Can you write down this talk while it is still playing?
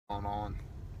going on.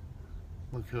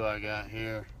 Look who I got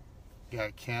here.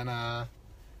 Got Kenna,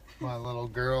 my little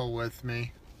girl, with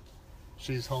me.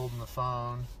 She's holding the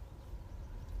phone.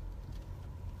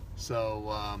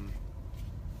 So,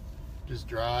 just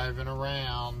driving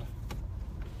around,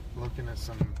 looking at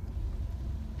some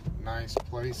nice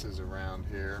places around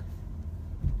here.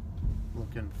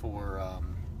 Looking for, I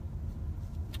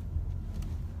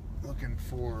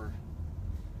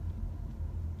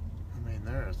mean,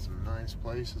 there are some nice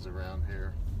places around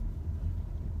here.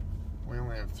 We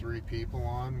only have 3 people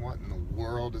on. What in the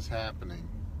world is happening?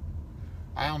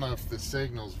 I don't know if the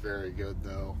signal's very good,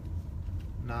 though.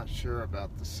 Not sure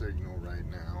about the signal right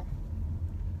now.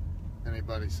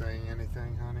 Anybody saying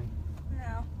anything, honey?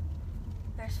 No.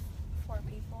 There's 4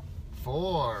 people.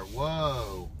 4?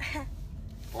 Whoa.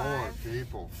 4 5.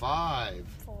 people. 5.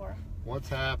 4. What's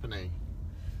happening?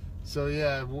 So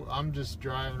yeah, I'm just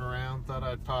driving around. Thought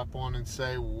I'd pop on and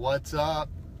say, what's up?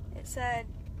 It said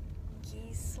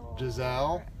Giselle.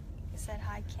 Giselle? It said,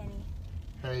 hi, Kenny.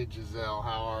 Hey, Giselle,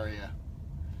 how are you?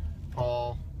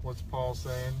 Paul, what's Paul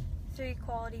saying? 3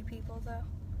 quality people, though.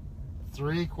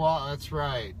 3 that's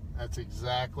right. That's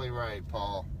exactly right,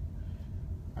 Paul.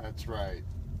 That's right.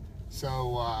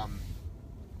 So,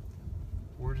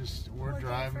 we're Looking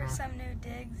driving for around. some new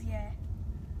digs, yeah.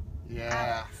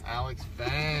 Yeah, Alex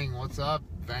Vang. What's up,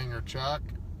 Vanger Chuck?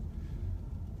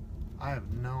 I have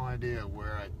no idea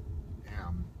where I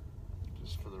am,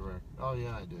 just for the record. Oh,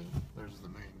 yeah, I did. There's the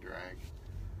main drag.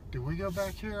 Did we go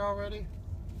back here already?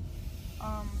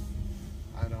 I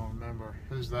don't remember.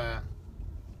 Who's that?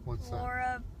 What's that?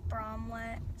 Laura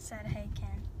Bromlett said, hey,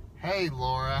 Ken. Hey,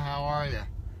 Laura, how are you?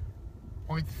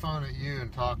 Point the phone at you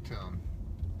and talk to him.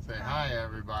 Say, hi,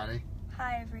 everybody.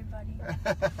 Hi, everybody.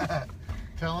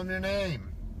 Tell him your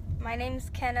name. My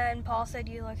name's Kenna, and Paul said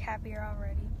you look happier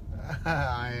already.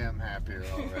 I am happier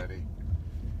already.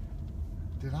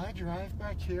 Did I drive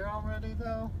back here already,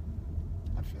 though?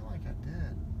 I feel like I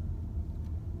did.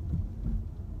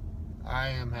 I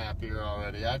am happier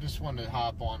already. I just wanted to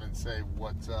hop on and say,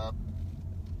 what's up?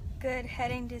 Good,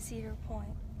 heading to Cedar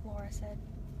Point, Laura said.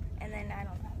 And then I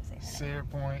don't know how to say that. Cedar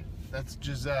Point, that's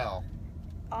Giselle.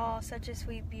 Oh, such a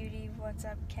sweet beauty. What's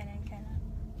up, Ken and Kenna?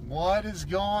 What is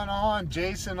going on?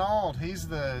 Jason Ault, he's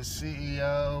the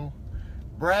CEO.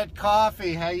 Brett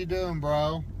Coffee, how you doing,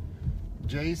 bro?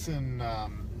 Jason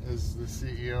is the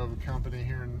CEO of a company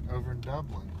here over in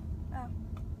Dublin. Oh.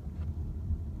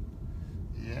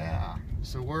 Yeah.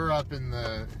 So we're up in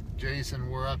the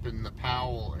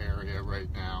Powell area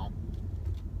right now,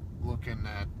 looking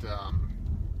at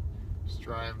just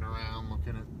driving around,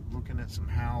 looking at some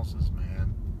houses,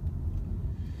 man.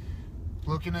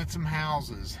 Looking at some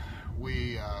houses.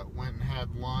 We went and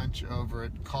had lunch over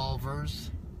at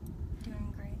Culver's.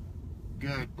 Doing great.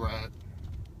 Good, Brett.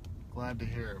 Glad to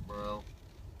hear it, bro.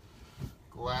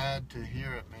 Glad to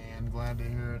hear it, man. Glad to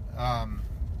hear it.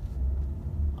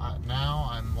 Now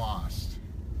I'm lost.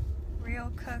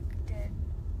 Real Cook did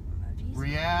emojis.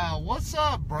 Rial, what's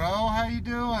up, bro? How you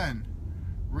doing?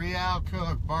 Rial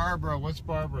Cook. Barbara, what's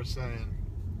Barbara saying?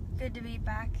 Good to be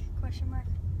back, question mark.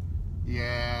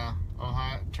 Yeah. Oh,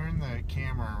 hi. Turn the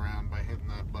camera around by hitting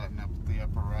that button up at the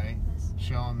upper right. This.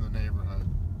 Show them the neighborhood.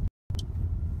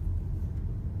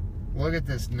 Look at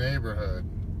this neighborhood.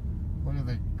 Look at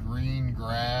the green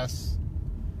grass,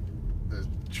 the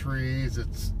trees.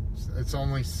 It's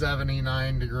only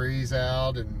 79 degrees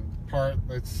out, and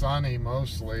it's sunny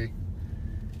mostly.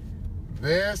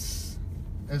 This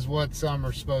is what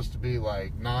summer's supposed to be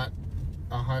like, not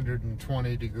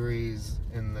 120 degrees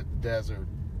in the desert.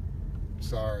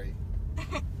 Sorry.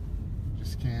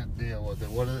 Just can't deal with it.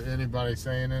 Anybody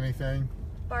saying anything?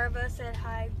 Barbara said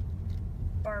hi,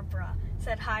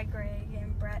 Greg,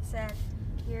 and Brett said,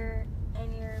 you're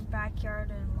in your backyard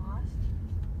and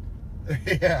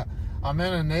lost. Yeah, I'm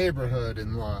in a neighborhood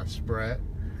in Lost, Brett.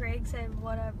 Greg said,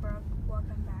 what up, bro?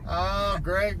 Welcome back. Oh,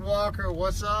 Greg Walker,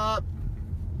 what's up?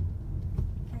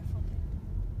 Can I flip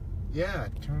it? Yeah,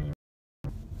 turn it.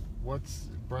 What's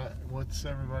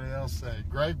everybody else saying?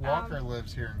 Greg Walker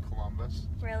lives here in Columbus.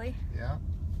 Really? Yeah.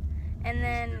 And He's a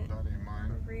then good buddy of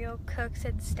mine. Real Cook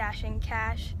said stashing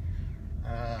cash.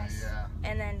 Yeah.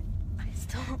 And then I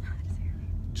still don't know how to say her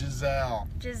name. Giselle.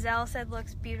 Giselle said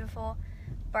looks beautiful.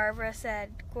 Barbara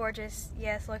said gorgeous.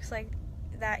 Yes, looks like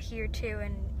that here too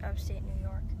in upstate New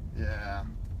York. Yeah.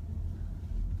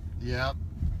 Yep.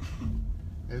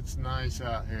 It's nice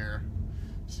out here.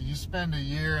 So you spend a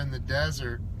year in the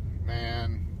desert,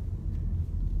 man,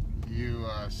 you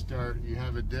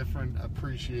have a different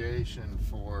appreciation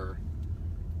for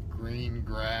green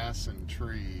grass and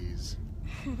trees.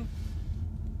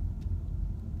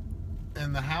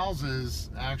 And the houses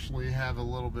actually have a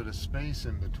little bit of space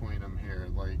in between them here,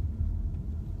 like,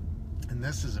 and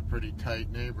this is a pretty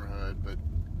tight neighborhood, but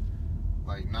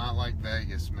like not like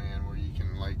Vegas, man, where you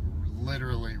can like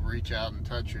literally reach out and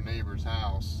touch your neighbor's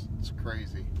house. It's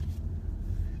crazy.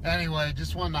 Anyway,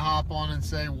 just wanted to hop on and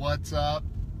say what's up,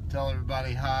 tell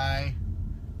everybody hi.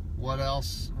 What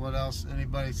else?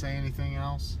 Anybody say anything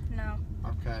else? No.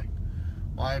 Okay.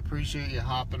 Well, I appreciate you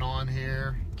hopping on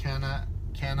here. Kenna.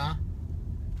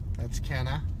 That's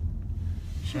Kenna.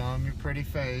 Show him your pretty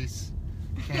face.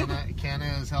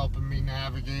 Kenna is helping me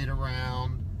navigate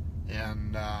around,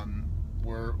 and I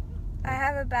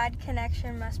have a bad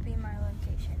connection. Must be my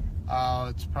location. Oh,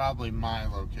 it's probably my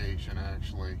location,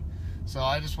 actually. So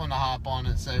I just want to hop on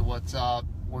and say what's up.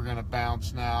 We're going to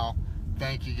bounce now.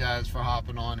 Thank you guys for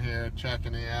hopping on here,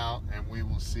 checking it out, and we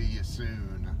will see you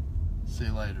soon. See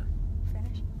you later.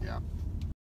 Finished? Yeah.